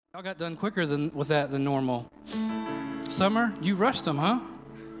Y'all got done quicker with that than normal. Summer, you rushed them, huh?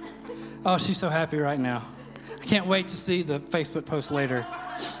 Oh, she's so happy right now. I can't wait to see the Facebook post later.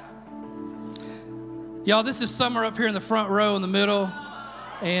 Y'all, this is Summer up here in the front row in the middle.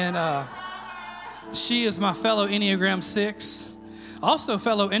 And she is my fellow Enneagram 6. Also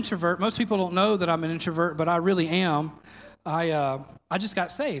fellow introvert. Most people don't know that I'm an introvert, but I really am. I just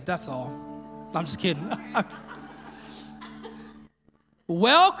got saved, that's all. I'm just kidding.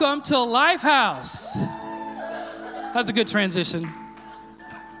 Welcome to Lifehouse. That's a good transition.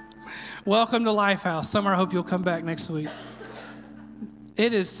 Welcome to Lifehouse. Summer, I hope you'll come back next week.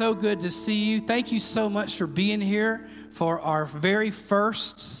 It is so good to see you. Thank you so much for being here for our very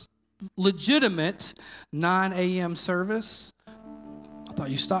first legitimate 9 a.m. service. I thought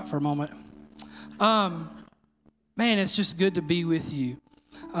you stopped for a moment. Man, it's just good to be with you.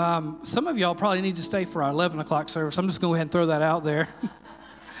 Some of y'all probably need to stay for our 11 o'clock service. I'm just going to go ahead and throw that out there.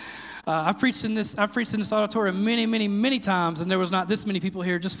 I've preached in this auditorium many times, and there was not this many people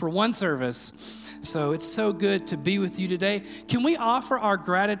here just for one service. So it's so good to be with you today. Can we offer our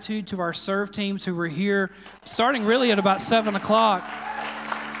gratitude to our serve teams who were here starting really at about 7 o'clock?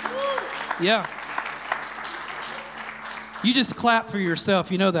 Yeah. You just clap for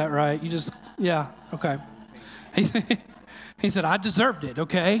yourself. You know that, right? You just, yeah, okay. He said, I deserved it,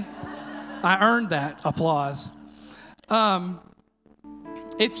 okay? I earned that applause.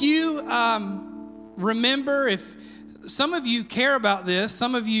 If you remember, if some of you care about this,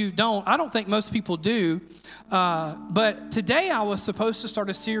 some of you don't. I don't think most people do. But today I was supposed to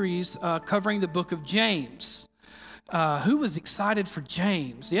start a series covering the book of James. Who was excited for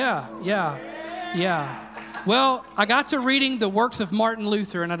James? Yeah. Well, I got to reading the works of Martin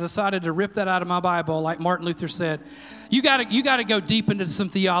Luther, and I decided to rip that out of my Bible, like Martin Luther said. You got to go deep into some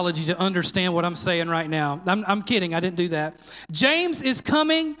theology to understand what I'm saying right now. I'm kidding. I didn't do that. James is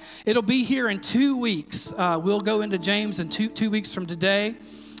coming. It'll be here in 2 weeks. We'll go into James in two weeks from today.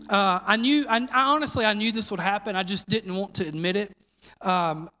 I knew this would happen. I just didn't want to admit it.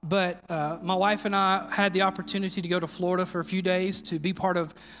 But my wife and I had the opportunity to go to Florida for a few days to be part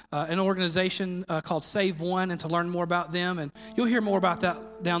of an organization called Save One and to learn more about them. And you'll hear more about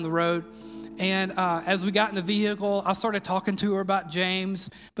that down the road. And as we got in the vehicle, I started talking to her about James.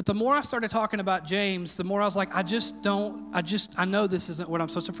 But the more I started talking about James, the more I was like, I know this isn't what I'm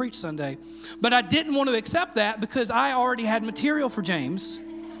supposed to preach Sunday. But I didn't want to accept that because I already had material for James.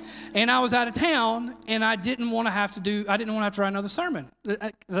 And I was out of town, and I didn't want to have to write another sermon.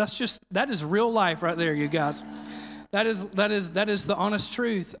 That is real life right there, you guys. That is the honest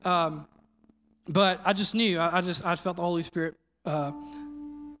truth. But I just knew, I felt the Holy Spirit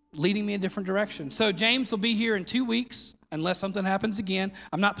leading me in a different direction. So James will be here in 2 weeks, unless something happens again.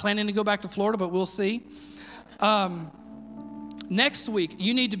 I'm not planning to go back to Florida, but we'll see. Next week,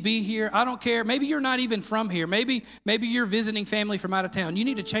 you need to be here. I don't care. Maybe you're not even from here. Maybe you're visiting family from out of town. You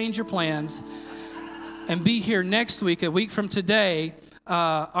need to change your plans and be here next week, a week from today.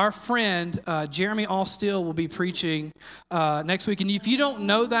 Our friend, Jeremy Allstill, will be preaching next week. And if you don't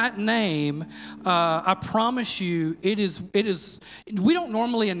know that name, I promise you, it is. We don't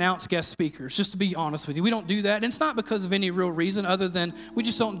normally announce guest speakers, just to be honest with you. We don't do that. And it's not because of any real reason other than we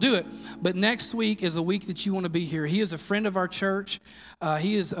just don't do it. But next week is a week that you want to be here. He is a friend of our church.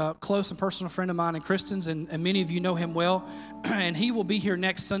 He is a close and personal friend of mine and Kristen's, and many of you know him well. And he will be here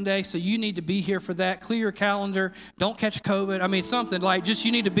next Sunday, so you need to be here for that. Clear your calendar. Don't catch COVID. I mean, something like just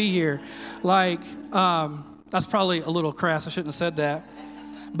you need to be here. That's probably a little crass. I shouldn't have said that.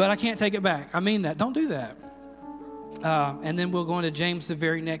 But I can't take it back. I mean that. Don't do that. And then we'll go into James the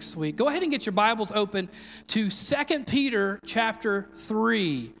very next week. Go ahead and get your Bibles open to 2 Peter chapter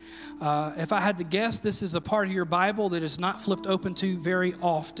 3. If I had to guess, this is a part of your Bible that is not flipped open to very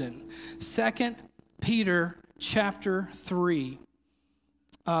often. 2 Peter chapter 3.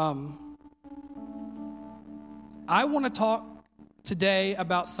 I want to talk today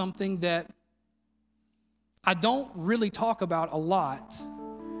about something that I don't really talk about a lot.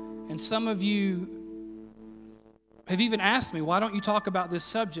 And some of you have even asked me, why don't you talk about this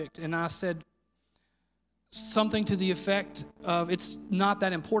subject? And I said something to the effect of, it's not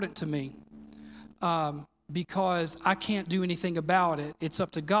that important to me because I can't do anything about it. It's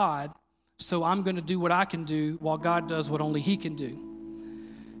up to God. So I'm going to do what I can do while God does what only He can do.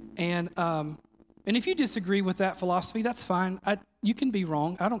 And if you disagree with that philosophy, that's fine. You can be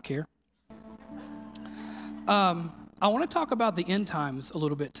wrong. I don't care. I want to talk about the end times a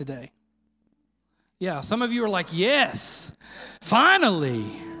little bit today. Yeah, some of you are like, yes, finally.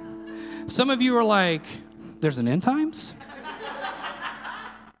 Some of you are like, there's an end times?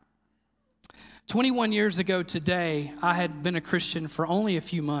 21 years ago today, I had been a Christian for only a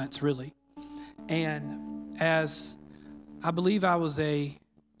few months, really. And as I believe I was a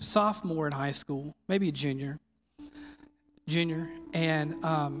sophomore in high school, maybe a junior, and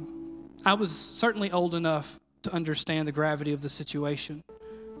I was certainly old enough to understand the gravity of the situation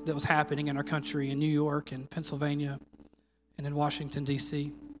that was happening in our country, in New York and Pennsylvania and in Washington,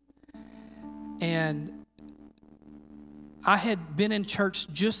 D.C. And I had been in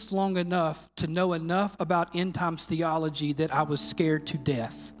church just long enough to know enough about end times theology that I was scared to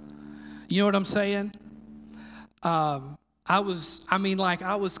death. You know what I'm saying? I was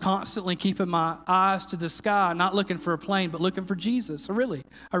constantly keeping my eyes to the sky, not looking for a plane, but looking for Jesus. I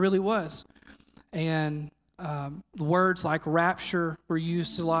really was. And words like rapture were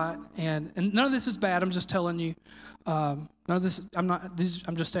used a lot. And none of this is bad. I'm just telling you. None of this,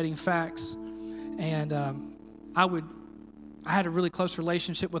 I'm just stating facts. And I had a really close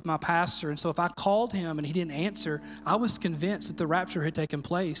relationship with my pastor. And so if I called him and he didn't answer, I was convinced that the rapture had taken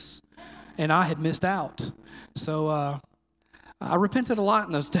place and I had missed out. So I repented a lot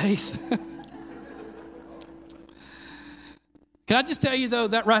in those days. Can I just tell you though,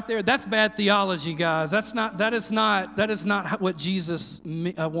 that right there, that's bad theology, guys. That is not what Jesus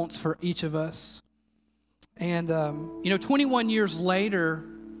wants for each of us. And 21 years later,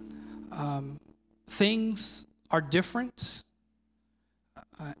 things are different.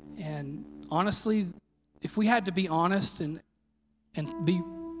 And honestly, if we had to be honest and be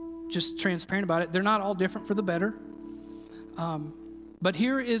just transparent about it, they're not all different for the better. But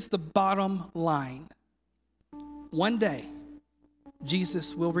here is the bottom line. One day,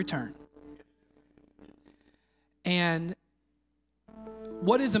 Jesus will return. And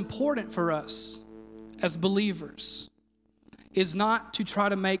what is important for us as believers is not to try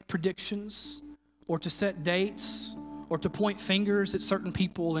to make predictions or to set dates or to point fingers at certain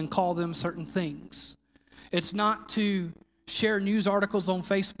people and call them certain things. It's not to share news articles on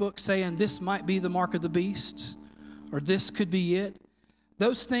Facebook saying this might be the mark of the beast or this could be it.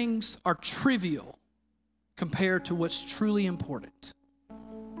 Those things are trivial compared to what's truly important.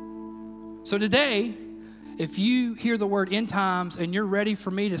 So today, if you hear the word end times and you're ready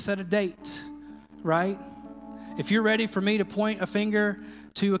for me to set a date, right? If you're ready for me to point a finger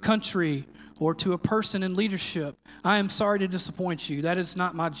to a country or to a person in leadership, I am sorry to disappoint you. That is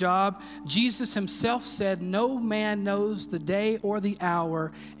not my job. Jesus himself said, no man knows the day or the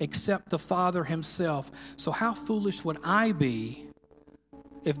hour except the Father himself. So how foolish would I be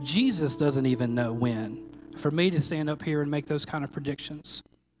if Jesus doesn't even know when for me to stand up here and make those kind of predictions?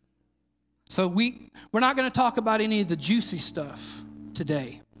 So we're not going to talk about any of the juicy stuff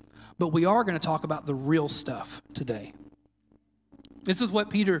today, but we are going to talk about the real stuff today. This is what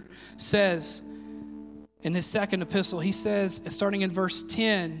Peter says in his second epistle. He says, starting in verse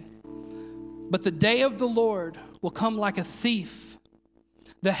 10, but the day of the Lord will come like a thief.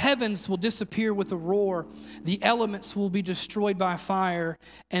 The heavens will disappear with a roar. The elements will be destroyed by fire,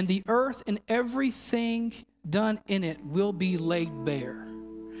 and the earth and everything done in it will be laid bare.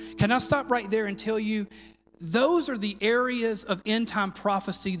 Can I stop right there and tell you, those are the areas of end time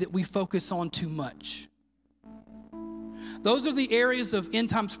prophecy that we focus on too much. Those are the areas of end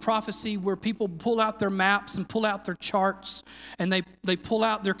times prophecy where people pull out their maps and pull out their charts and they pull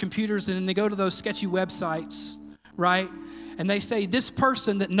out their computers and then they go to those sketchy websites, right? And they say, this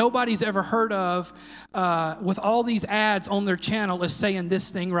person that nobody's ever heard of with all these ads on their channel is saying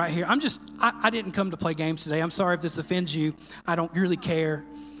this thing right here. I didn't come to play games today. I'm sorry if this offends you. I don't really care.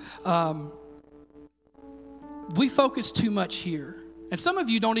 We focus too much here. And some of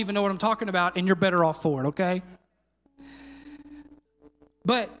you don't even know what I'm talking about, and you're better off for it, okay?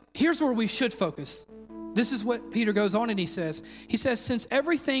 But here's where we should focus. This is what Peter goes on and he says, since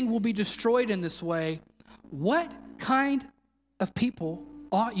everything will be destroyed in this way, what kind of people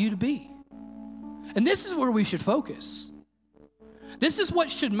ought you to be? And this is where we should focus. This is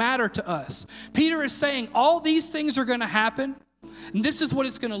what should matter to us. Peter is saying all these things are going to happen, and this is what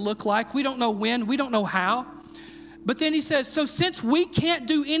it's going to look like. We don't know when, we don't know how. But then he says, so since we can't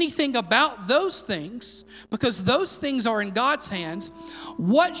do anything about those things, because those things are in God's hands,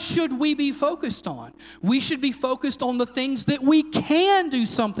 what should we be focused on? We should be focused on the things that we can do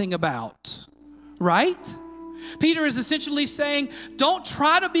something about, right? Peter is essentially saying, don't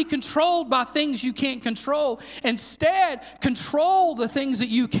try to be controlled by things you can't control. Instead, control the things that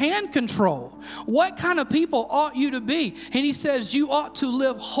you can control. What kind of people ought you to be? And he says, you ought to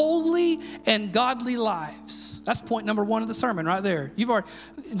live holy and godly lives. That's point number 1 of the sermon right there.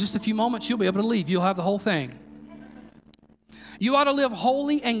 In just a few moments, you'll be able to leave. You'll have the whole thing. You ought to live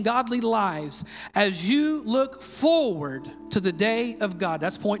holy and godly lives as you look forward to the day of God.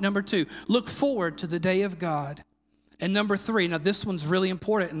 That's point number 2. Look forward to the day of God. And number 3, now this one's really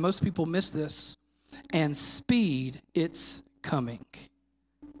important and most people miss this. And speed its coming.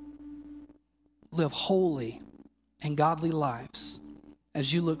 Live holy and godly lives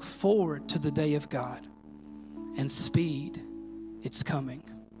as you look forward to the day of God. And speed its coming.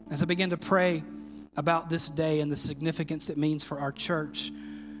 As I began to pray about this day and the significance it means for our church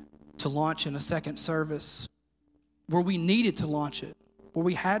to launch in a second service, where we needed to launch it, where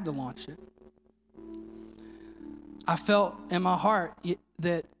we had to launch it, I felt in my heart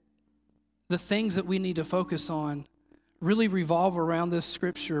that the things that we need to focus on really revolve around this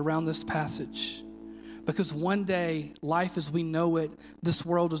scripture, around this passage. Because one day, life as we know it, this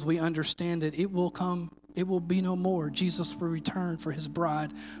world as we understand it, it will come, it will be no more. Jesus will return for his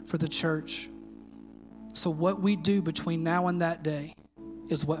bride, for the church. So what we do between now and that day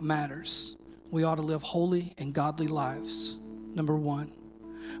is what matters. We ought to live holy and godly lives, number 1.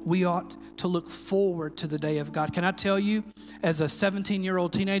 We ought to look forward to the day of God. Can I tell you, as a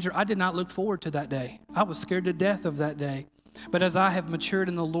 17-year-old teenager, I did not look forward to that day. I was scared to death of that day. But as I have matured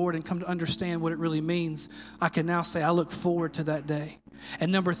in the Lord and come to understand what it really means, I can now say I look forward to that day.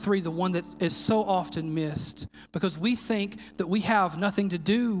 And number 3, the one that is so often missed, because we think that we have nothing to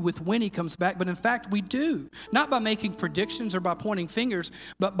do with when he comes back, but in fact we do. Not by making predictions or by pointing fingers,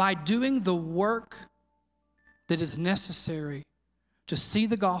 but by doing the work that is necessary to see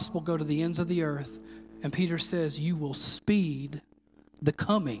the gospel go to the ends of the earth. And Peter says, you will speed the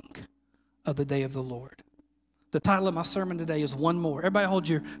coming of the day of the Lord. The title of my sermon today is One More. Everybody hold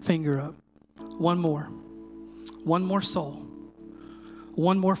your finger up. One more. One more soul.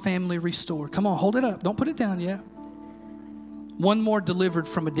 One more family restored. Come on, hold it up. Don't put it down yet. One more delivered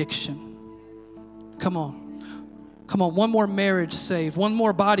from addiction. Come on. Come on, one more marriage saved. One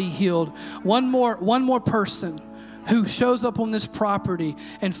more body healed. One more person who shows up on this property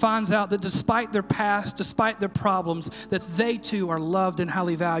and finds out that despite their past, despite their problems, that they too are loved and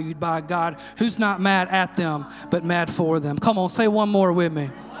highly valued by a God who's not mad at them, but mad for them. Come on, say one more with me.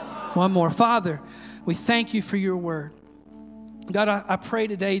 One more. Father, we thank you for your word. God, I pray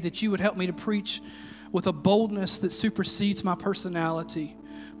today that you would help me to preach with a boldness that supersedes my personality,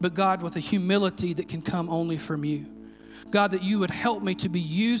 but God, with a humility that can come only from you. God, that you would help me to be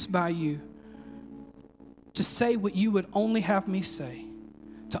used by you to say what you would only have me say,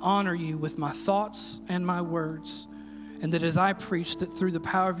 to honor you with my thoughts and my words, and that as I preach, that through the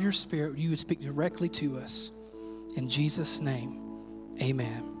power of your Spirit, you would speak directly to us. In Jesus' name,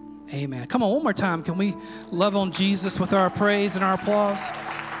 amen. Amen. Come on, one more time. Can we love on Jesus with our praise and our applause?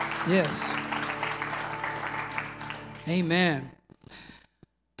 Yes. Amen.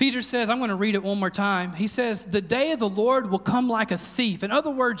 Peter says, I'm going to read it one more time. He says, the day of the Lord will come like a thief. In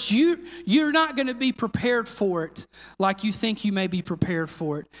other words, you're not going to be prepared for it like you think you may be prepared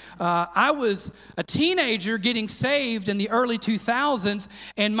for it. I was a teenager getting saved in the early 2000s,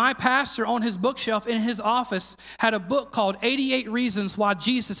 and my pastor on his bookshelf in his office had a book called 88 Reasons Why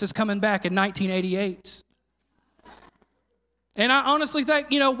Jesus is Coming Back in 1988. And I honestly think,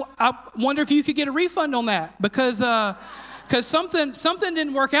 I wonder if you could get a refund on that because something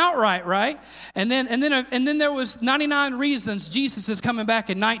didn't work out right? And then there was 99 reasons Jesus is coming back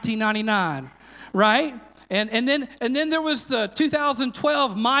in 1999, right? And then there was the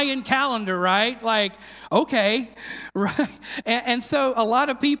 2012 Mayan calendar, right? Like, okay, right? And so a lot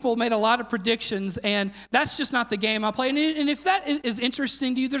of people made a lot of predictions, and that's just not the game I play. And if that is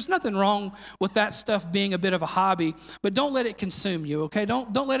interesting to you, there's nothing wrong with that stuff being a bit of a hobby, but don't let it consume you, okay?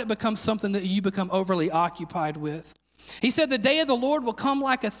 Don't let it become something that you become overly occupied with. He said, the day of the Lord will come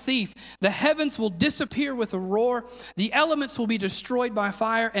like a thief. The heavens will disappear with a roar. The elements will be destroyed by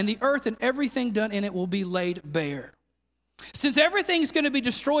fire, and the earth and everything done in it will be laid bare. Since everything's going to be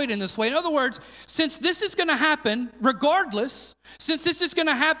destroyed in this way, in other words, since this is going to happen regardless, since this is going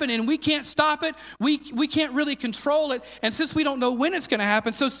to happen and we can't stop it, we can't really control it, and since we don't know when it's going to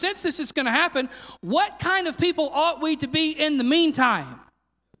happen, so since this is going to happen, what kind of people ought we to be in the meantime?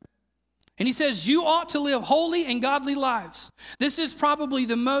 And he says, you ought to live holy and godly lives. This is probably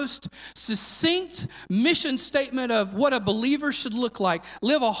the most succinct mission statement of what a believer should look like.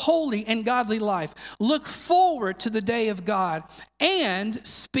 Live a holy and godly life. Look forward to the day of God and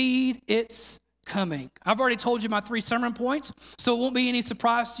speed its coming. I've already told you my 3 sermon points, so it won't be any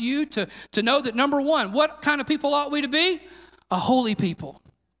surprise to you to know that number 1, what kind of people ought we to be? A holy people.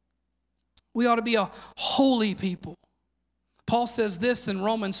 We ought to be a holy people. Paul says this in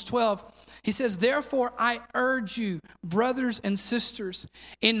Romans 12. He says, therefore, I urge you, brothers and sisters,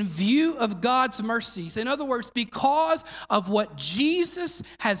 in view of God's mercies. In other words, because of what Jesus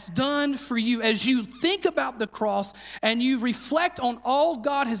has done for you, as you think about the cross and you reflect on all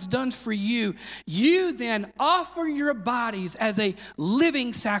God has done for you, you then offer your bodies as a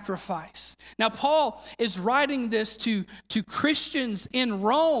living sacrifice. Now, Paul is writing this to Christians in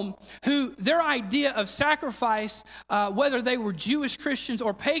Rome who their idea of sacrifice, whether they were Jewish Christians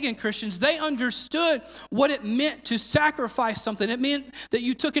or pagan Christians, they understood what it meant to sacrifice something. It meant that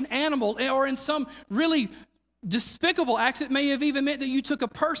you took an animal, or in some really despicable acts, it may have even meant that you took a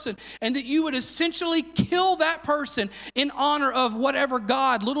person and that you would essentially kill that person in honor of whatever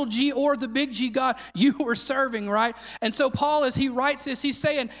God, little g or the big G God, you were serving, right? And so Paul, as he writes this, he's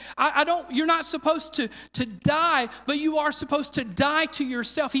saying, you're not supposed to die, but you are supposed to die to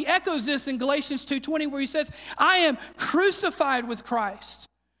yourself. He echoes this in Galatians 2:20 where he says, I am crucified with Christ.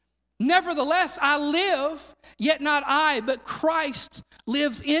 Nevertheless, I live, yet not I, but Christ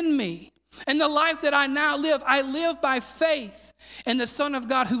lives in me. And the life that I now live, I live by faith in the Son of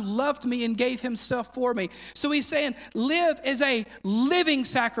God who loved me and gave himself for me. So he's saying, live as a living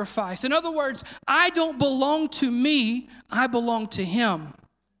sacrifice. In other words, I don't belong to me, I belong to him.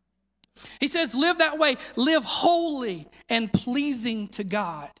 He says, live that way, live holy and pleasing to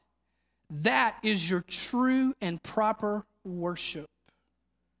God. That is your true and proper worship.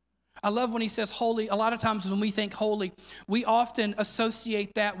 I love when he says holy. A lot of times when we think holy, we often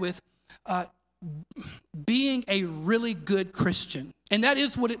associate that with being a really good Christian. And that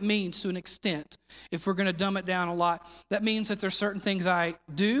is what it means to an extent. If we're going to dumb it down a lot, that means that there's certain things I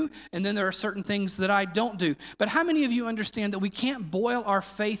do, and then there are certain things that I don't do. But how many of you understand that we can't boil our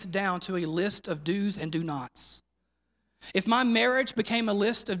faith down to a list of do's and do nots? If my marriage became a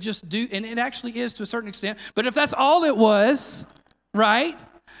list of just do, and it actually is to a certain extent, but if that's all it was, right?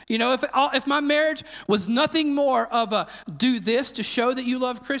 You know, if my marriage was nothing more of a do this to show that you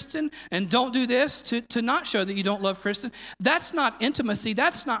love Kristen and don't do this to not show that you don't love Kristen, that's not intimacy.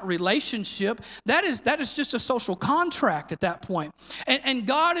 That's not relationship. That is just a social contract at that point. And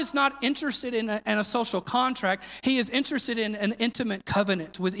God is not interested in a social contract. He is interested in an intimate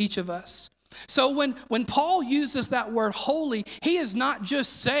covenant with each of us. So when Paul uses that word holy, he is not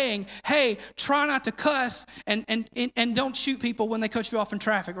just saying, hey, try not to cuss and don't shoot people when they cut you off in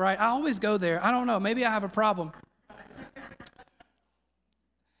traffic, right? I always go there. I don't know. Maybe I have a problem.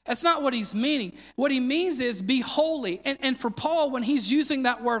 That's not what he's meaning. What he means is be holy. And for Paul, when he's using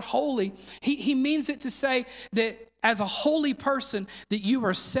that word holy, he means it to say that as a holy person, that you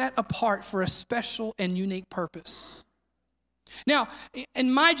are set apart for a special and unique purpose. Now,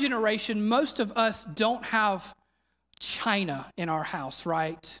 in my generation, most of us don't have china in our house,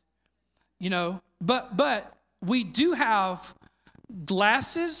 right? You know, but we do have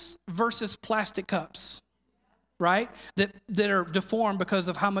glasses versus plastic cups, right? That are deformed because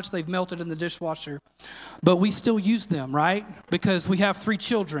of how much they've melted in the dishwasher. But we still use them, right? Because we have 3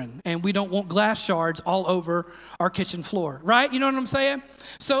 children and we don't want glass shards all over our kitchen floor, right? You know what I'm saying?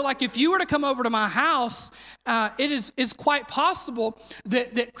 So like if you were to come over to my house, it is quite possible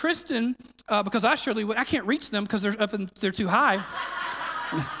that Kristen, because I surely would, I can't reach them because they're too high.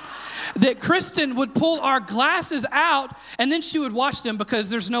 That Kristen would pull our glasses out and then she would wash them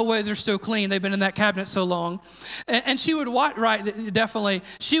because there's no way they're so clean. They've been in that cabinet so long. And she would watch, right, definitely.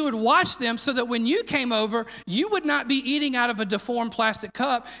 She would wash them so that when you came over, you would not be eating out of a deformed plastic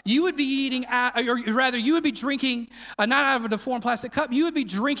cup. You would be eating, or rather, you would be drinking, not out of a deformed plastic cup. You would be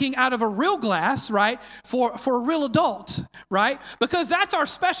drinking out of a real glass, right, for a real adult, right? Because that's our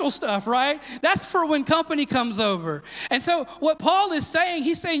special stuff, right? That's for when company comes over. And so what Paul is saying,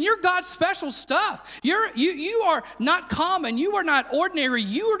 he's saying, you're God's special stuff. You are not common. You are not ordinary.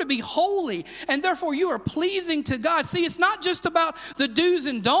 You are to be holy, and therefore you are pleasing to God. See, it's not just about the do's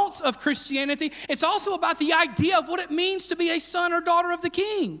and don'ts of Christianity. It's also about the idea of what it means to be a son or daughter of the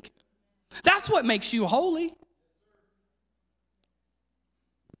King. That's what makes you holy.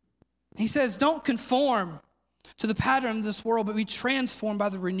 He says, don't conform to the pattern of this world, but be transformed by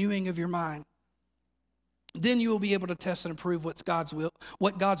the renewing of your mind. Then you will be able to test and approve what God's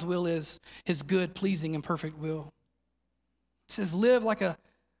will is, his good, pleasing, and perfect will. It says, live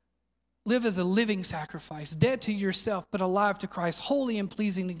as a living sacrifice, dead to yourself, but alive to Christ, holy and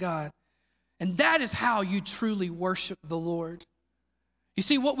pleasing to God. And that is how you truly worship the Lord. You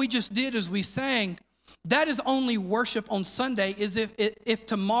see, what we just did is we sang, that is only worship on Sunday, is if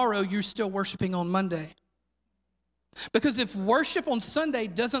tomorrow you're still worshiping on Monday. Because if worship on Sunday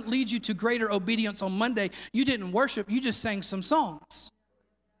doesn't lead you to greater obedience on Monday, you didn't worship, you just sang some songs.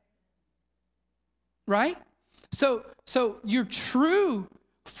 Right? So your true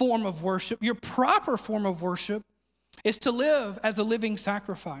form of worship, your proper form of worship, is to live as a living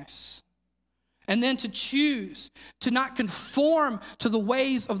sacrifice. And then to choose to not conform to the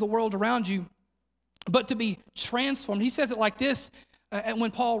ways of the world around you, but to be transformed. He says it like this when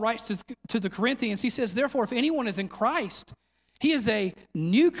Paul writes to the Corinthians. He says, therefore, if anyone is in Christ, he is a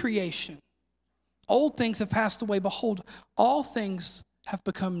new creation. Old things have passed away. Behold, all things have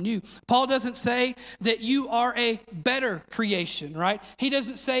become new. Paul doesn't say that you are a better creation, right? He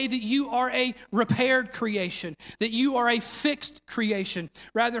doesn't say that you are a repaired creation, that you are a fixed creation.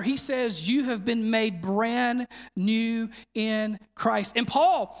 Rather, he says you have been made brand new in Christ. And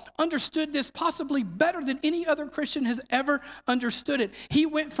Paul understood this possibly better than any other Christian has ever understood it. He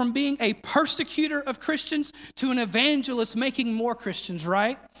went from being a persecutor of Christians to an evangelist making more Christians,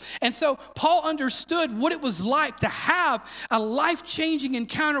 right? And so Paul understood what it was like to have a life-changing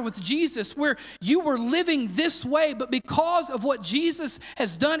encounter with Jesus where you were living this way, but because of what Jesus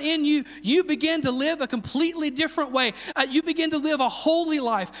has done in you, you begin to live a completely different way. You begin to live a holy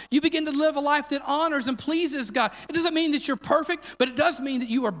life. You begin to live a life that honors and pleases God. It doesn't mean that you're perfect, but it does mean that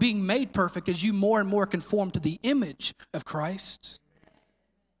you are being made perfect as you more and more conform to the image of Christ.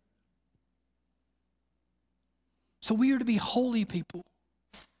 So we are to be holy people.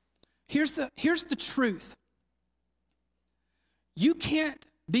 Here's the truth. You can't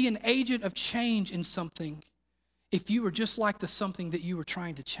be an agent of change in something if you are just like the something that you were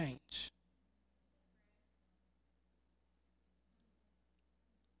trying to change.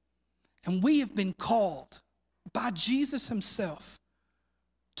 And we have been called by Jesus himself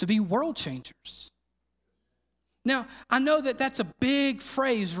to be world changers. Now, I know that that's a big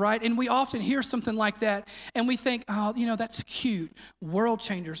phrase, right? And we often hear something like that and we think, oh, that's cute, world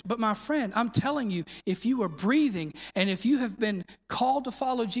changers. But my friend, I'm telling you, if you are breathing and if you have been called to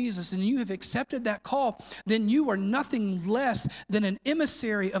follow Jesus and you have accepted that call, then you are nothing less than an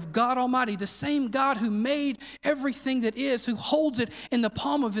emissary of God Almighty, the same God who made everything that is, who holds it in the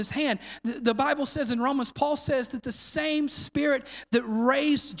palm of his hand. The Bible says in Romans, Paul says that the same Spirit that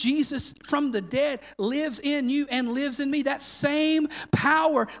raised Jesus from the dead lives in you and lives in me. That same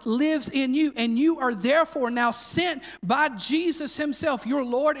power lives in you, and you are therefore now sent by Jesus himself, your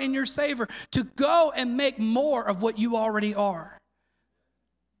Lord and your Savior, to go and make more of what you already are.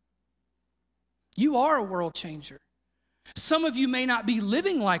 You are a world changer. Some of you may not be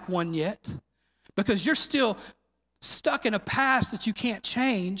living like one yet because you're still stuck in a past that you can't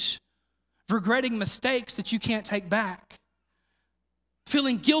change, regretting mistakes that you can't take back,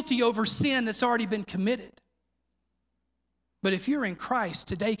 feeling guilty over sin that's already been committed. But if you're in Christ,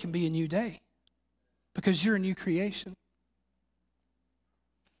 today can be a new day because you're a new creation.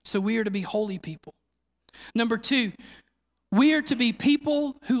 So we are to be holy people. Number 2, we are to be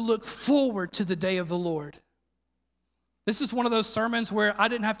people who look forward to the day of the Lord. This is one of those sermons where I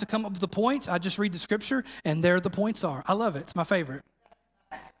didn't have to come up with the points. I just read the scripture and there the points are. I love it. It's my favorite.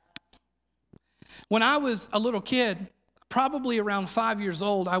 When I was a little kid, probably around 5 years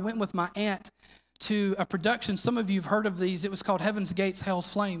old, I went with my aunt to a production. Some of you have heard of these. It was called Heaven's Gates,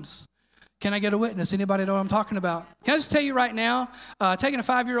 Hell's Flames. Can I get a witness? Anybody know what I'm talking about? Can I just tell you right now, taking a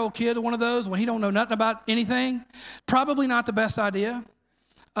 5-year-old kid to one of those when he don't know nothing about anything, probably not the best idea.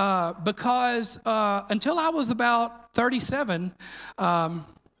 Because until I was about 37, I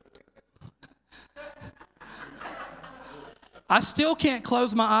still can't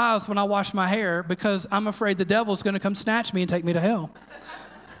close my eyes when I wash my hair because I'm afraid the devil's going to come snatch me and take me to hell.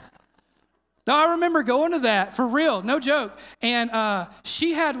 No, I remember going to that, for real, no joke. And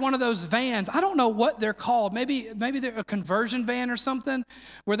she had one of those vans. I don't know what they're called. Maybe they're a conversion van or something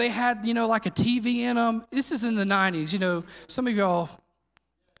where they had, like a TV in them. This is in the 90s, some of y'all,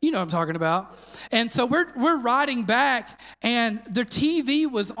 you know what I'm talking about. And so we're riding back, and the TV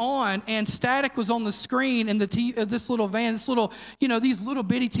was on, and static was on the screen in this little van, these little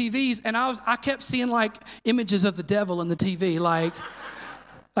bitty TVs. And I kept seeing like images of the devil in the TV, like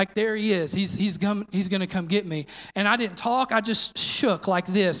there he is. He's going to come get me. And I didn't talk. I just shook like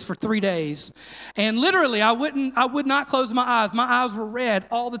this for 3 days. And literally, I would not close my eyes. My eyes were red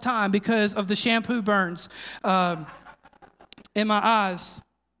all the time because of the shampoo burns in my eyes.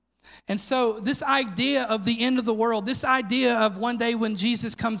 And so this idea of the end of the world, this idea of one day when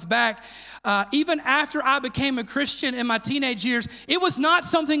Jesus comes back, even after I became a Christian in my teenage years, it was not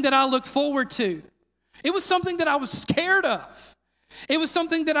something that I looked forward to. It was something that I was scared of. It was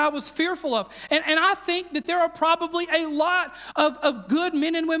something that I was fearful of. And I think that there are probably a lot of good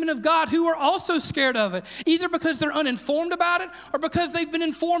men and women of God who are also scared of it, either because they're uninformed about it or because they've been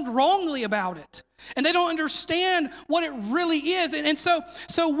informed wrongly about it. And they don't understand what it really is. And so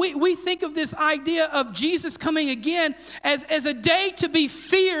we think of this idea of Jesus coming again as a day to be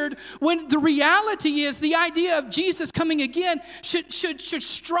feared, when the reality is the idea of Jesus coming again should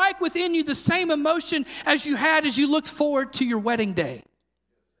strike within you the same emotion as you had as you looked forward to your wedding day.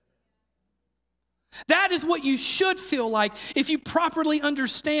 That is what you should feel like if you properly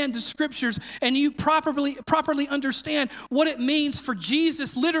understand the scriptures and you properly understand what it means for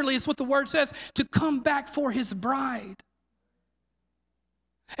Jesus, literally, it's what the word says, to come back for his bride.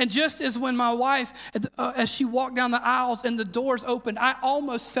 And just as when my wife, as she walked down the aisles and the doors opened, I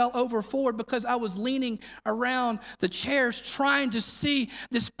almost fell over forward because I was leaning around the chairs trying to see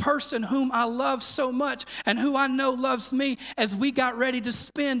this person whom I love so much and who I know loves me as we got ready to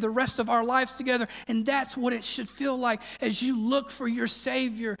spend the rest of our lives together. And that's what it should feel like as you look for your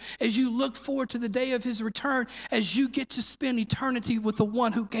Savior, as you look forward to the day of his return, as you get to spend eternity with the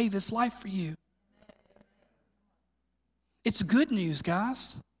one who gave his life for you. It's good news,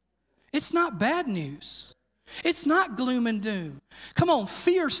 guys. It's not bad news. It's not gloom and doom. Come on,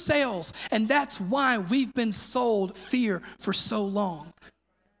 fear sells, and that's why we've been sold fear for so long.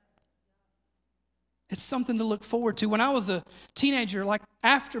 It's something to look forward to. When I was a teenager, like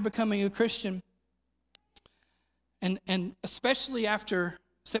after becoming a Christian, and especially after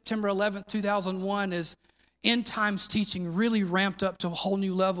September 11th, 2001, as end times teaching really ramped up to a whole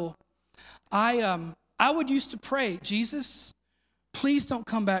new level, I would used to pray, Jesus, please don't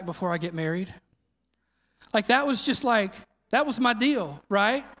come back before I get married. Like that was my deal,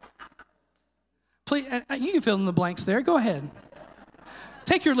 right? Please, you can fill in the blanks there. Go ahead.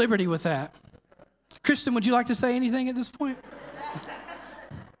 Take your liberty with that. Kristen, would you like to say anything at this point?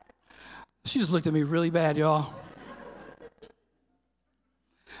 She just looked at me really bad, y'all.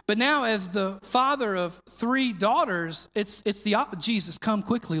 But now as the father of 3 daughters, it's the opposite. Jesus, come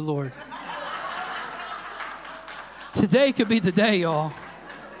quickly, Lord. Today could be the day, y'all.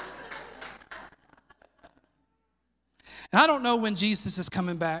 And I don't know when Jesus is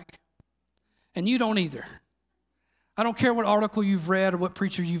coming back, and you don't either. I don't care what article you've read or what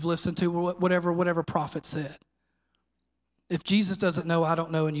preacher you've listened to or whatever prophet said. If Jesus doesn't know, I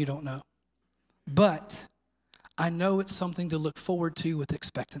don't know, and you don't know. But I know it's something to look forward to with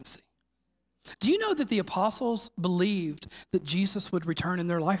expectancy. Do you know that the apostles believed that Jesus would return in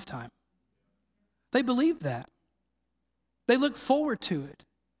their lifetime? They believed that. They looked forward to it,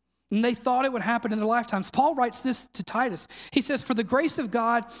 and they thought it would happen in their lifetimes. Paul writes this to Titus. He says, for the grace of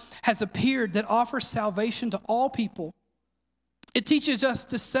God has appeared that offers salvation to all people. It teaches us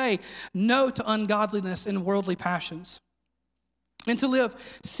to say no to ungodliness and worldly passions, and to live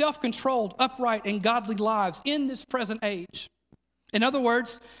self-controlled, upright, and godly lives in this present age. In other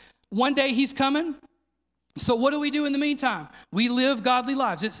words, one day he's coming. So what do we do in the meantime? We live godly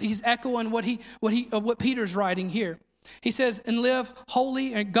lives. He's echoing what Peter's writing here. He says, and live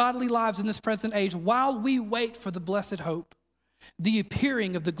holy and godly lives in this present age while we wait for the blessed hope, the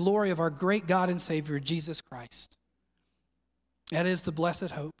appearing of the glory of our great God and Savior, Jesus Christ. That is the blessed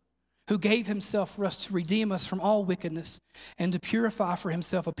hope, who gave himself for us to redeem us from all wickedness and to purify for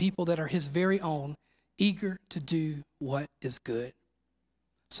himself a people that are his very own, eager to do what is good.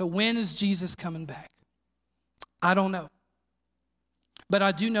 So when is Jesus coming back? I don't know. But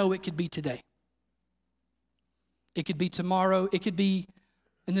I do know it could be today. It could be tomorrow. It could be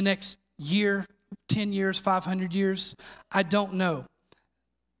in the next year, 10 years, 500 years. I don't know.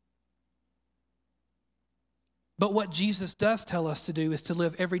 But what Jesus does tell us to do is to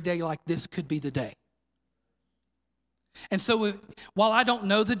live every day like this could be the day. And so while I don't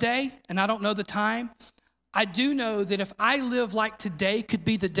know the day and I don't know the time, I do know that if I live like today could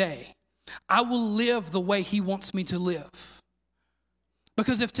be the day, I will live the way he wants me to live.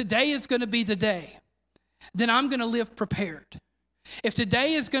 Because if today is going to be the day, then I'm going to live prepared. If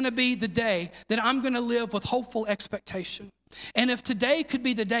today is going to be the day, then I'm going to live with hopeful expectation. And if today could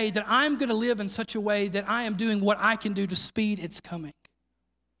be the day, that I'm going to live in such a way that I am doing what I can do to speed its coming.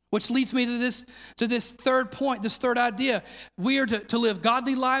 Which leads me to this third point, this third idea. We are to live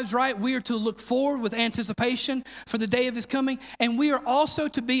godly lives, right? We are to look forward with anticipation for the day of his coming. And we are also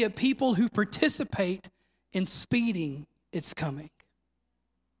to be a people who participate in speeding its coming.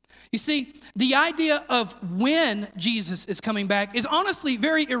 You see, the idea of when Jesus is coming back is honestly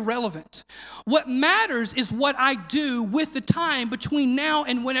very irrelevant. What matters is what I do with the time between now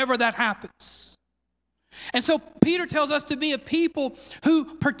and whenever that happens. And so Peter tells us to be a people who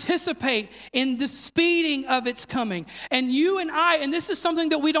participate in the speeding of its coming. And you and I, and this is something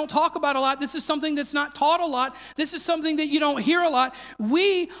that we don't talk about a lot. This is something that's not taught a lot. This is something that you don't hear a lot.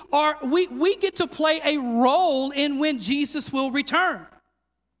 We get to play a role in when Jesus will return.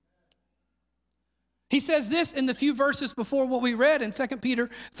 He says this in the few verses before what we read in 2 Peter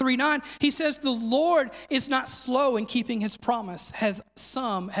 3:9. He says, the Lord is not slow in keeping his promise, as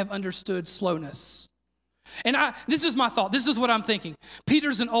some have understood slowness. And this is my thought. This is what I'm thinking.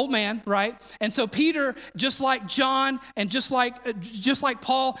 Peter's an old man, right? And so Peter, just like John and just like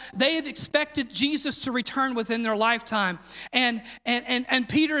Paul, they have expected Jesus to return within their lifetime. And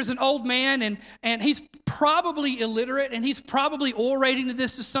Peter is an old man, and he's probably illiterate, and he's probably orating to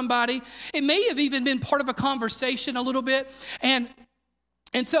this to somebody. It may have even been part of a conversation a little bit.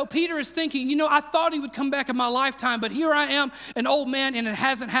 And so Peter is thinking, I thought he would come back in my lifetime, but here I am, an old man, and it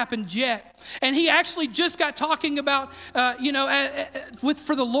hasn't happened yet. And he actually just got talking about, for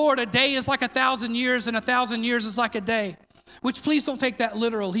the Lord, a day is like 1,000 years, and 1,000 years is like a day. Which, please don't take that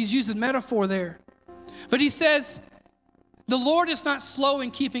literal. He's using metaphor there. But he says, the Lord is not slow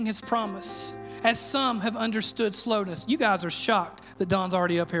in keeping his promise, as some have understood slowness. You guys are shocked that Don's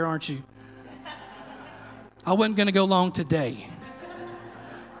already up here, aren't you? I wasn't going to go long today.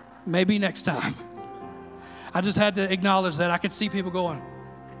 Maybe next time. I just had to acknowledge that. I could see people going.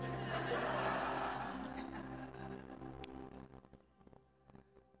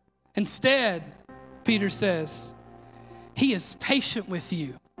 Instead, Peter says, he is patient with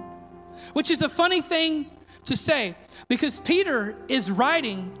you, which is a funny thing to say because Peter is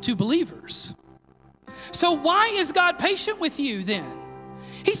writing to believers. So why is God patient with you then?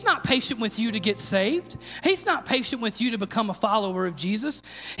 He's not patient with you to get saved. He's not patient with you to become a follower of Jesus.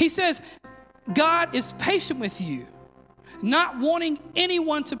 He says, God is patient with you, not wanting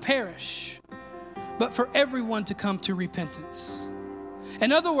anyone to perish, but for everyone to come to repentance.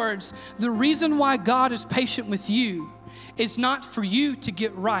 In other words, the reason why God is patient with you is not for you to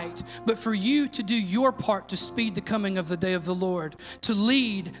get right, but for you to do your part to speed the coming of the day of the Lord, to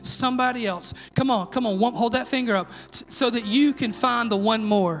lead somebody else. Come on, hold that finger up so that you can find the one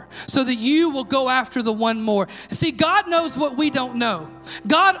more, so that you will go after the one more. See, God knows what we don't know.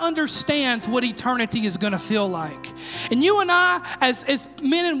 God understands what eternity is going to feel like. And you and I, as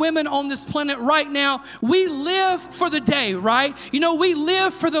men and women on this planet right now, we live for the day, right? We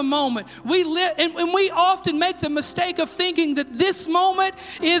live for the moment. We live, and we often make the mistake of thinking that this moment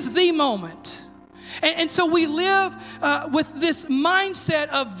is the moment. And so we live with this mindset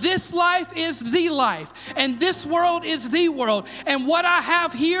of this life is the life, and this world is the world, and what I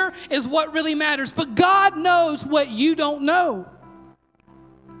have here is what really matters. But God knows what you don't know.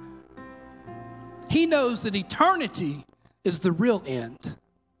 He knows that eternity is the real end.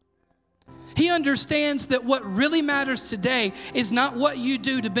 He understands that what really matters today is not what you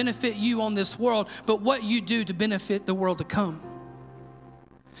do to benefit you on this world, but what you do to benefit the world to come.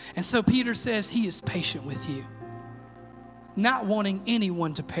 And so Peter says he is patient with you, not wanting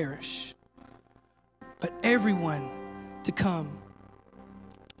anyone to perish, but everyone to come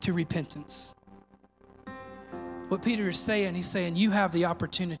to repentance. What Peter is saying, he's saying you have the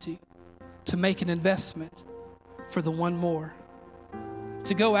opportunity to make an investment for the one more,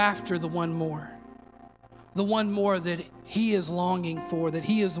 to go after the one more that he is longing for, that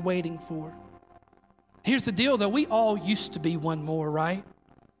he is waiting for. Here's the deal, though. We all used to be one more, right?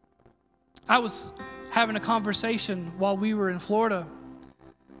 I was having a conversation while we were in Florida,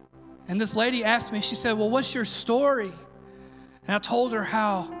 and this lady asked me, she said, well, what's your story? And I told her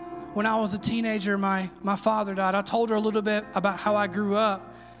how when I was a teenager, my father died. I told her a little bit about how I grew up.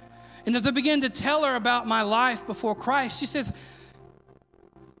 And as I began to tell her about my life before Christ,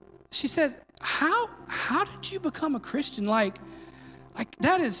 she said, how did you become a Christian? Like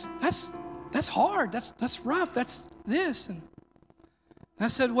that's hard. That's rough. That's this. And I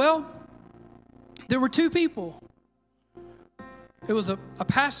said, well, there were two people. It was a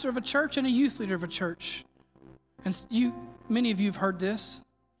pastor of a church and a youth leader of a church. And many of you have heard this.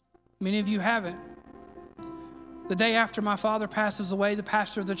 Many of you haven't. The day after my father passes away, the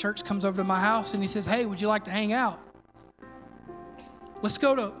pastor of the church comes over to my house and he says, hey, would you like to hang out? Let's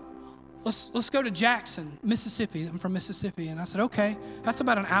go to Jackson, Mississippi. I'm from Mississippi. And I said, okay. That's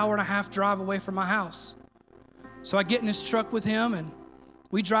about an hour and a half drive away from my house. So I get in his truck with him and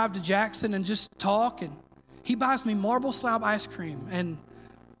we drive to Jackson and just talk. And he buys me marble slab ice cream. And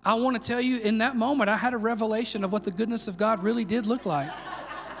I want to tell you, in that moment, I had a revelation of what the goodness of God really did look like.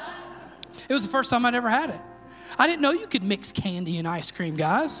 It was the first time I'd ever had it. I didn't know you could mix candy and ice cream,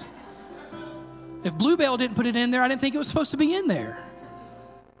 guys. If Blue Bell didn't put it in there, I didn't think it was supposed to be in there.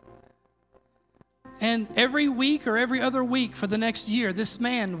 And every week or every other week for the next year, this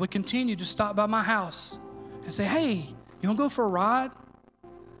man would continue to stop by my house and say, hey, you want to go for a ride?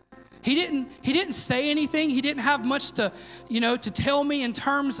 He didn't say anything. He didn't have much to tell me in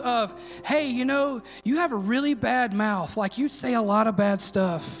terms of, hey, you have a really bad mouth. Like you say a lot of bad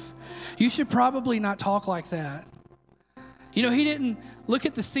stuff. You should probably not talk like that. You know, he didn't look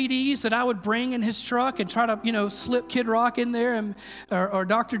at the CDs that I would bring in his truck and try to, you know, slip Kid Rock in there or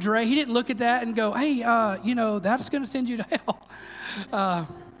Dr. Dre. He didn't look at that and go, hey, you know, that's going to send you to hell.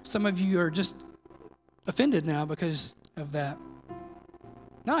 Some of you are just offended now because of that.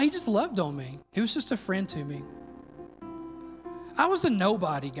 No, he just loved on me. He was just a friend to me. I was a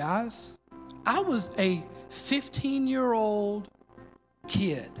nobody, guys. I was a 15-year-old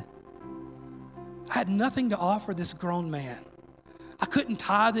kid. I had nothing to offer this grown man. I couldn't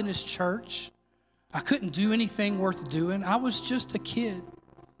tithe in his church. I couldn't do anything worth doing. I was just a kid.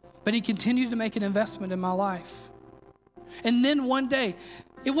 But he continued to make an investment in my life. And then one day,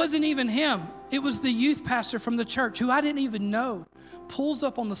 it wasn't even him. It was the youth pastor from the church who I didn't even know, pulls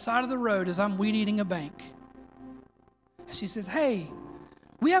up on the side of the road as I'm weed eating a bank. And she says, hey,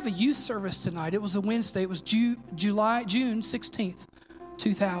 we have a youth service tonight. It was a Wednesday. It was June 16th,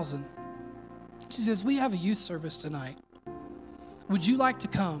 2000. She says, we have a youth service tonight. Would you like to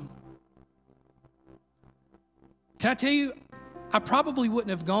come? Can I tell you, I probably wouldn't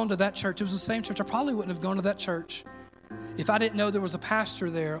have gone to that church. It was the same church. I probably wouldn't have gone to that church if I didn't know there was a pastor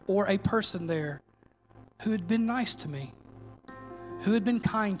there or a person there who had been nice to me, who had been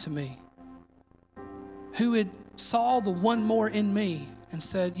kind to me, who had saw the one more in me and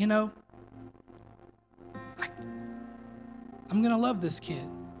said, you know, I'm going to love this kid.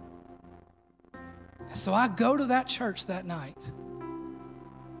 So I go to that church that night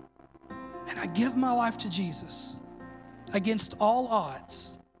and I give my life to Jesus against all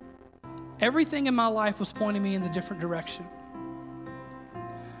odds. Everything in my life was pointing me in the different direction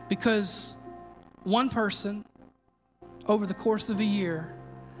because one person over the course of a year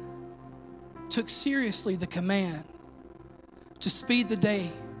took seriously the command to speed the day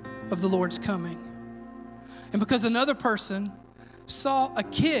of the Lord's coming. And because another person saw a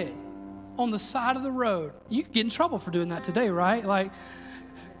kid on the side of the road. You could get in trouble for doing that today, right? Like,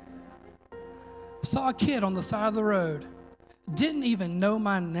 saw a kid on the side of the road, didn't even know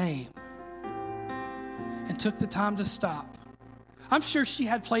my name, and took the time to stop. I'm sure she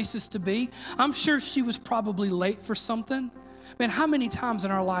had places to be. I'm sure she was probably late for something. Man, how many times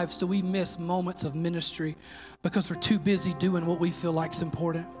in our lives do we miss moments of ministry because we're too busy doing what we feel like is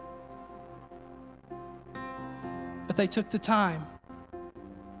important? But they took the time.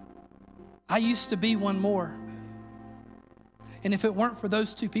 I used to be one more. And if it weren't for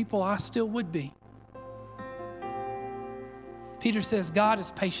those two people, I still would be. Peter says, God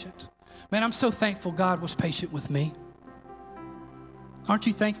is patient. Man, I'm so thankful God was patient with me. Aren't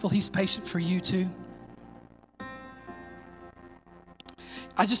you thankful He's patient for you too?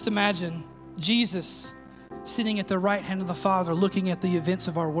 I just imagine Jesus sitting at the right hand of the Father, looking at the events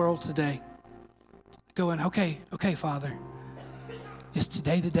of our world today, going, okay, Father, is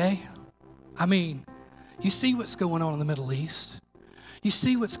today the day? I mean, you see what's going on in the Middle East. You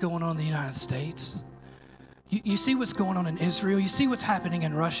see what's going on in the United States. You see what's going on in Israel. You see what's happening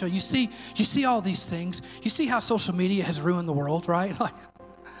in Russia. You see all these things. You see how social media has ruined the world, right? Like,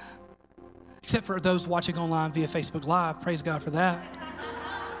 except for those watching online via Facebook Live. Praise God for that.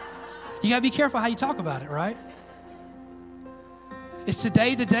 You got to be careful how you talk about it, right? Is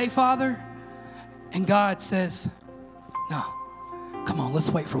today the day, Father? And God says, no, come on,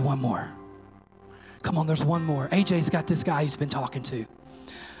 let's wait for one more. Come on, there's one more. AJ's got this guy he's been talking to.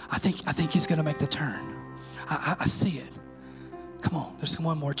 I think he's going to make the turn. I see it. Come on, there's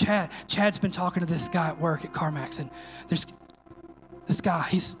one more. Chad's been talking to this guy at work at CarMax, and there's this guy,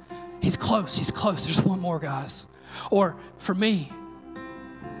 he's close. There's one more, guys. Or for me,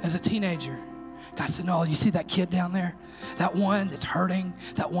 as a teenager, God said, no, you see that kid down there? That one that's hurting,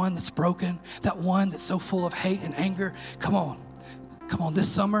 that one that's broken, that one that's so full of hate and anger. Come on,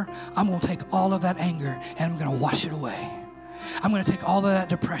 this summer, I'm going to take all of that anger and I'm going to wash it away. I'm going to take all of that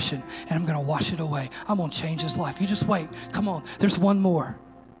depression and I'm going to wash it away. I'm going to change his life. You just wait. Come on, there's one more.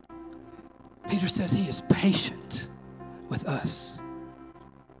 Peter says he is patient with us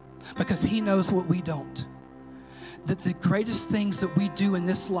because he knows what we don't. That the greatest things that we do in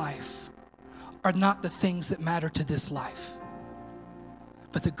this life are not the things that matter to this life,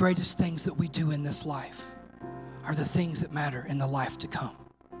 but the greatest things that we do in this life are the things that matter in the life to come.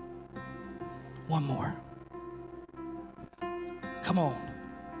 One more. Come on.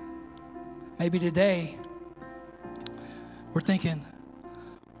 Maybe today we're thinking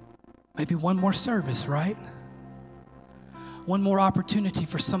maybe one more service, right? One more opportunity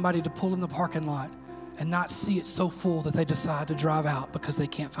for somebody to pull in the parking lot and not see it so full that they decide to drive out because they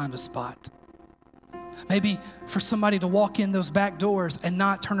can't find a spot. Maybe for somebody to walk in those back doors and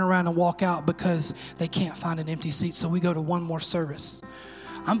not turn around and walk out because they can't find an empty seat. So we go to one more service.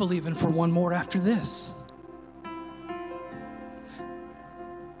 I'm believing for one more after this.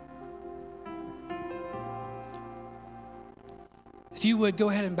 If you would, go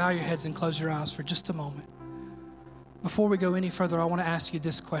ahead and bow your heads and close your eyes for just a moment. Before we go any further, I want to ask you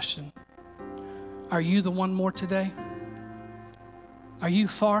this question. Are you the one more today? Are you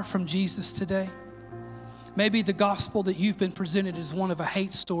far from Jesus today? Maybe the gospel that you've been presented is one of a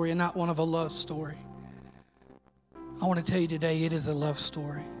hate story and not one of a love story. I want to tell you today, it is a love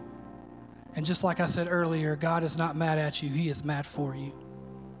story. And just like I said earlier, God is not mad at you. He is mad for you.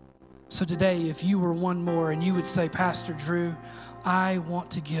 So today, if you were one more and you would say, Pastor Drew, I want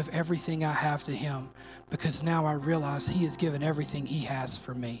to give everything I have to him because now I realize he has given everything he has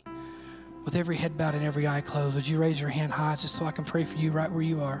for me. With every head bowed and every eye closed, would you raise your hand high just so I can pray for you right where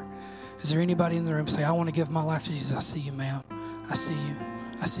you are? Is there anybody in the room say, I want to give my life to Jesus? I see you, ma'am. I see you.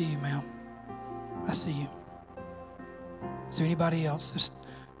 I see you, ma'am. I see you. Is there anybody else? There's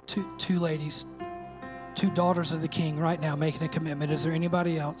two ladies, two daughters of the King right now making a commitment. Is there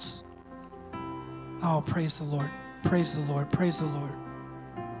anybody else? Oh, praise the Lord. Praise the Lord. Praise the Lord.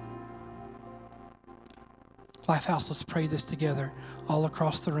 Lifehouse, let's pray this together all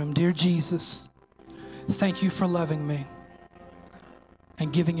across the room. Dear Jesus, thank you for loving me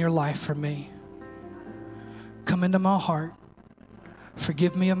and giving your life for me. Come into my heart.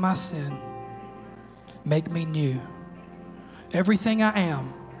 Forgive me of my sin. Make me new. Everything I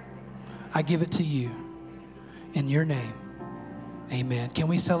am, I give it to you. In your name, amen. Can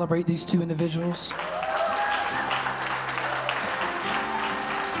we celebrate these two individuals?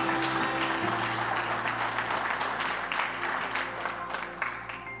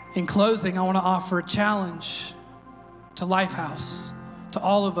 In closing, I want to offer a challenge to Lifehouse, to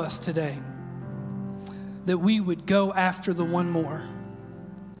all of us today, that we would go after the one more.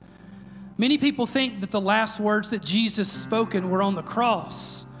 Many people think that the last words that Jesus spoken were on the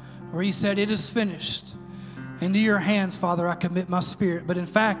cross, where he said, it is finished. Into your hands, Father, I commit my spirit. But in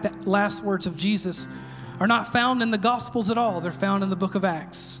fact, the last words of Jesus are not found in the Gospels at all. They're found in the book of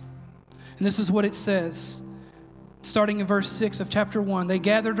Acts. And this is what it says. Starting in verse 6 of chapter 1, they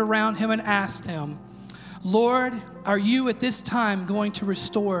gathered around him and asked him, Lord, are you at this time going to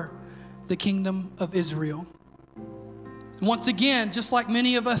restore the kingdom of Israel? And once again, just like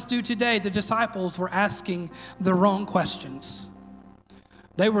many of us do today, the disciples were asking the wrong questions.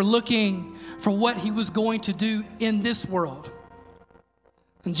 They were looking for what he was going to do in this world.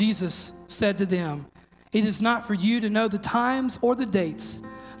 And Jesus said to them, it is not for you to know the times or the dates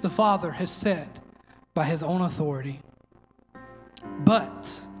the Father has set by his own authority.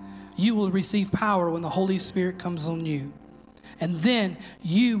 But you will receive power when the Holy Spirit comes on you. And then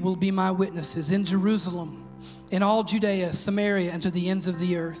you will be my witnesses in Jerusalem, in all Judea, Samaria, and to the ends of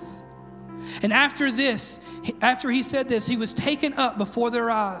the earth. And after he said this, he was taken up before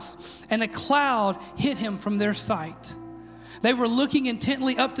their eyes, and a cloud hid him from their sight. They were looking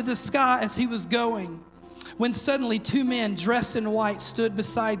intently up to the sky as he was going, when suddenly two men dressed in white stood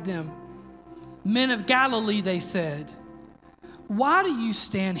beside them. Men of Galilee, they said, why do you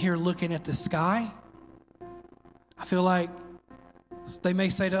stand here looking at the sky? I feel like they may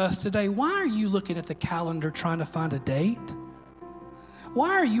say to us today, why are you looking at the calendar trying to find a date? Why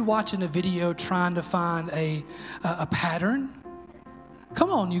are you watching a video trying to find a pattern? Come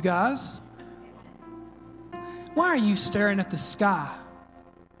on, you guys. Why are you staring at the sky?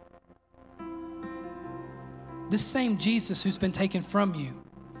 This same Jesus who's been taken from you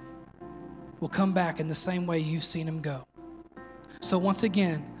will come back in the same way you've seen him go. So once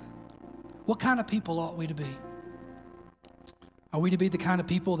again, what kind of people ought we to be? Are we to be the kind of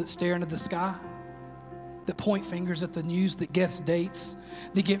people that stare into the sky, that point fingers at the news, that guess dates,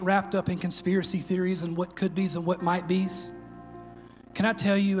 that get wrapped up in conspiracy theories and what could be's and what might be's? Can I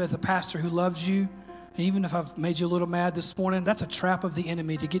tell you, as a pastor who loves you, and even if I've made you a little mad this morning, that's a trap of the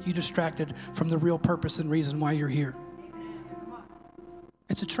enemy to get you distracted from the real purpose and reason why you're here.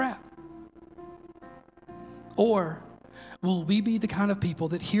 It's a trap. Or will we be the kind of people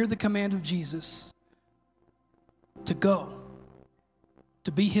that hear the command of Jesus to go,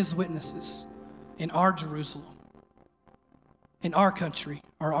 to be his witnesses in our Jerusalem, in our country,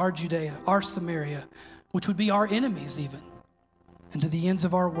 or our Judea, our Samaria, which would be our enemies even, and to the ends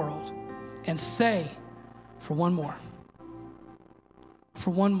of our world, and say, for one more,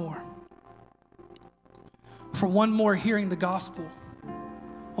 hearing the gospel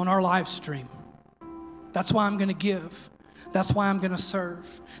on our live stream. That's why I'm going to give. That's why I'm going to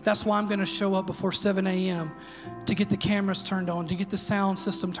serve. That's why I'm going to show up before 7 a.m. to get the cameras turned on, to get the sound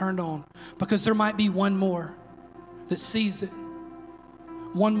system turned on, because there might be one more that sees it.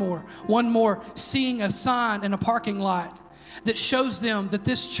 One more seeing a sign in a parking lot that shows them that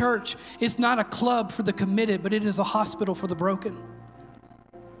this church is not a club for the committed, but it is a hospital for the broken.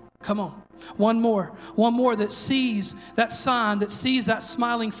 Come on. One more that sees that sign, that sees that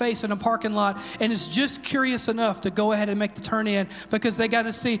smiling face in a parking lot and is just curious enough to go ahead and make the turn in because they got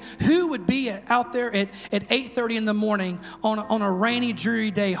to see who would be out there at 8:30 in the morning on a rainy,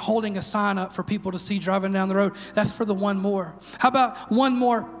 dreary day holding a sign up for people to see driving down the road. That's for the one more. How about one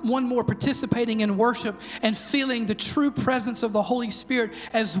more participating in worship and feeling the true presence of the Holy Spirit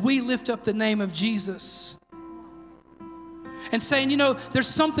as we lift up the name of Jesus? And saying, there's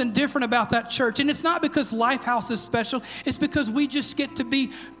something different about that church. And it's not because Lifehouse is special. It's because we just get to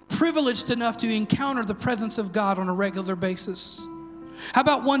be privileged enough to encounter the presence of God on a regular basis. How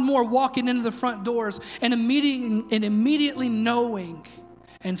about one more walking into the front doors and immediately knowing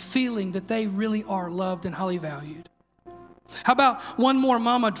and feeling that they really are loved and highly valued? How about one more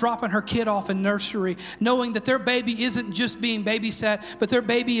mama dropping her kid off in nursery, knowing that their baby isn't just being babysat, but their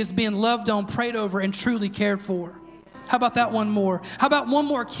baby is being loved on, prayed over, and truly cared for? How about that one more? How about one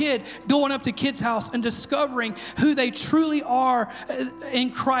more kid going up to Kids House and discovering who they truly are in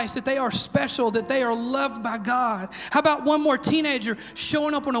Christ, that they are special, that they are loved by God? How about one more teenager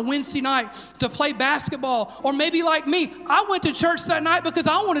showing up on a Wednesday night to play basketball? Or maybe like me, I went to church that night because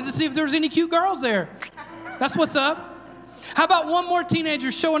I wanted to see if there was any cute girls there. That's what's up. How about one more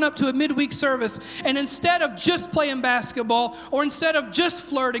teenager showing up to a midweek service and instead of just playing basketball or instead of just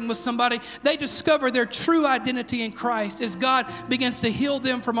flirting with somebody, they discover their true identity in Christ as God begins to heal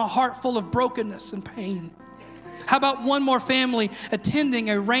them from a heart full of brokenness and pain? How about one more family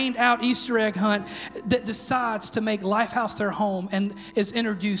attending a rained-out Easter egg hunt that decides to make Lifehouse their home and is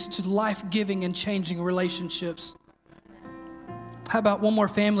introduced to life-giving and changing relationships? How about one more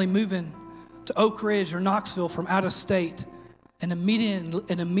family moving to Oak Ridge or Knoxville from out of state and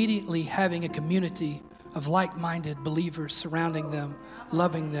immediately having a community of like-minded believers surrounding them,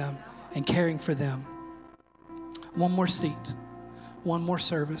 loving them, and caring for them? One more seat, one more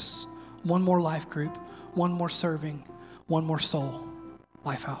service, one more life group, one more serving, one more soul.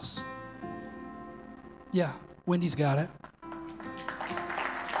 Lifehouse. Yeah, Wendy's got it.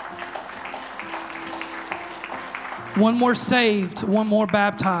 One more saved, one more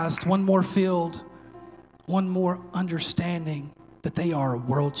baptized, one more filled, one more understanding that they are a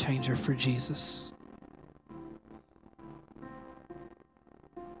world changer for Jesus.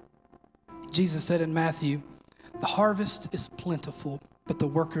 Jesus said in Matthew, the harvest is plentiful, but the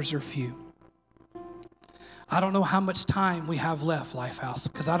workers are few. I don't know how much time we have left,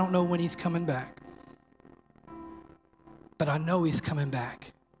 Lifehouse, because I don't know when he's coming back. But I know he's coming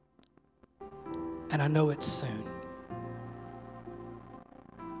back. And I know it's soon.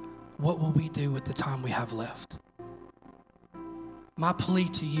 What will we do with the time we have left? My plea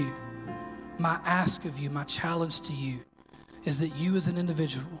to you, my ask of you, my challenge to you is that you as an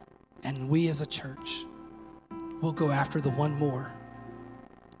individual and we as a church will go after the one more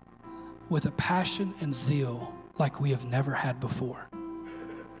with a passion and zeal like we have never had before.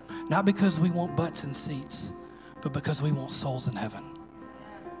 Not because we want butts and seats, but because we want souls in heaven.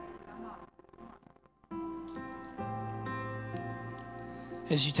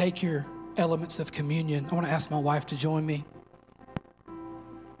 As you take your elements of communion, I want to ask my wife to join me.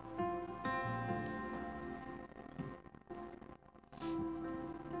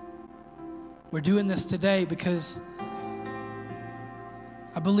 We're doing this today because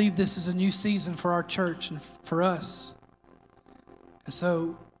I believe this is a new season for our church and for us. And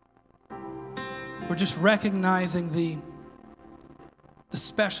so we're just recognizing the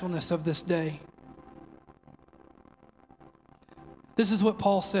specialness of this day. This is what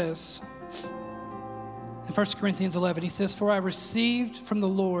Paul says in 1 Corinthians 11. He says, for I received from the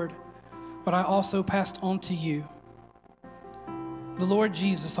Lord what I also passed on to you. The Lord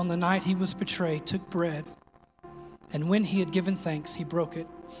Jesus, on the night he was betrayed, took bread, and when he had given thanks, he broke it,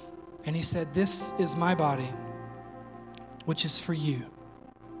 and he said, this is my body, which is for you.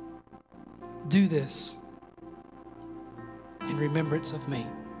 Do this in remembrance of me.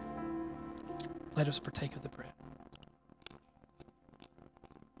 Let us partake of the bread.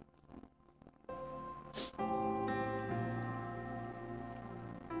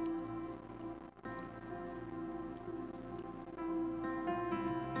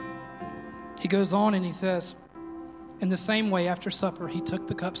 He goes on and he says, in the same way, after supper, he took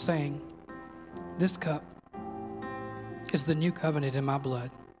the cup saying, this cup is the new covenant in my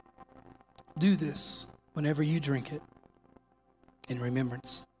blood. Do this whenever you drink it in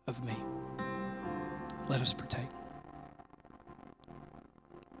remembrance of me. Let us partake.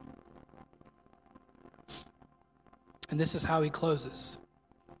 And this is how he closes.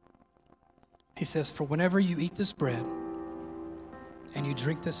 He says, for whenever you eat this bread and you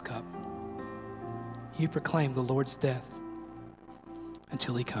drink this cup, you proclaim the Lord's death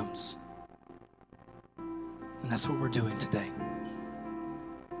until he comes. And that's what we're doing today,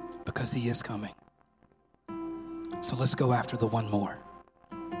 because he is coming. So let's go after the one more.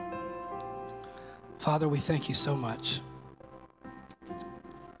 Father, we thank you so much.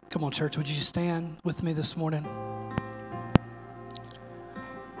 Come on, church, would you stand with me this morning?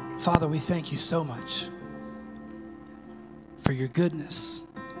 Father, we thank you so much for your goodness,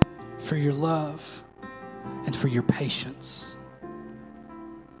 for your love, and for your patience.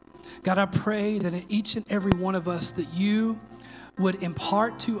 God, I pray that in each and every one of us that you would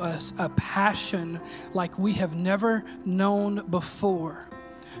impart to us a passion like we have never known before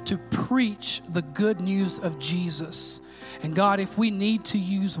to preach the good news of Jesus. And God, if we need to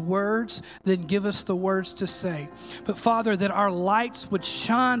use words, then give us the words to say. But Father, that our lights would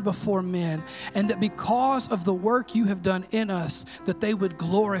shine before men, and that because of the work you have done in us, that they would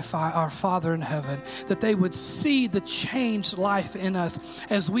glorify our Father in heaven, that they would see the changed life in us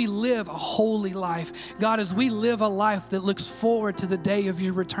as we live a holy life. God, as we live a life that looks forward to the day of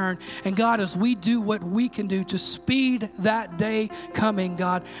your return. And God, as we do what we can do to speed that day coming,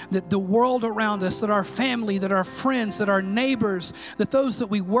 God, that the world around us, that our family, that our friends, that our neighbors, that those that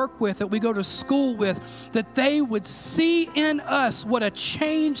we work with, that we go to school with, that they would see in us what a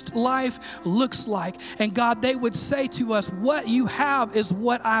changed life looks like. And God, they would say to us, what you have is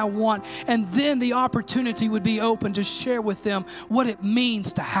what I want. And then the opportunity would be open to share with them what it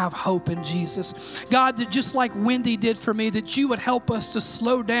means to have hope in Jesus. God, that just like Wendy did for me, that you would help us to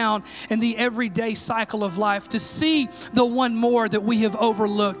slow down in the everyday cycle of life, to see the one more that we have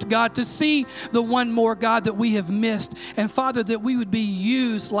overlooked, God, to see the one more, God, that we have missed. And Father, that we would be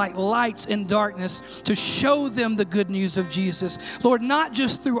used like lights in darkness to show them the good news of Jesus. Lord, not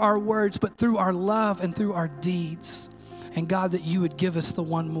just through our words, but through our love and through our deeds. And God, that you would give us the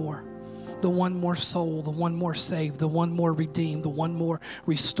one more soul, the one more saved, the one more redeemed, the one more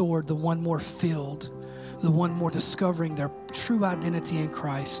restored, the one more filled, the one more discovering their true identity in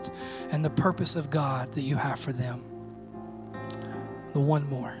Christ and the purpose of God that you have for them. The one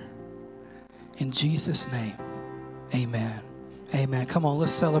more. In Jesus' name, amen. Amen. Come on,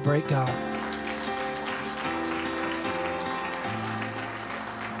 let's celebrate God.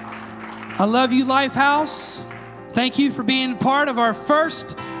 I love you, Lifehouse. Thank you for being part of our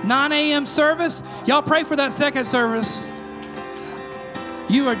first 9 a.m. service. Y'all pray for that second service.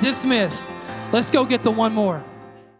 You are dismissed. Let's go get the one more.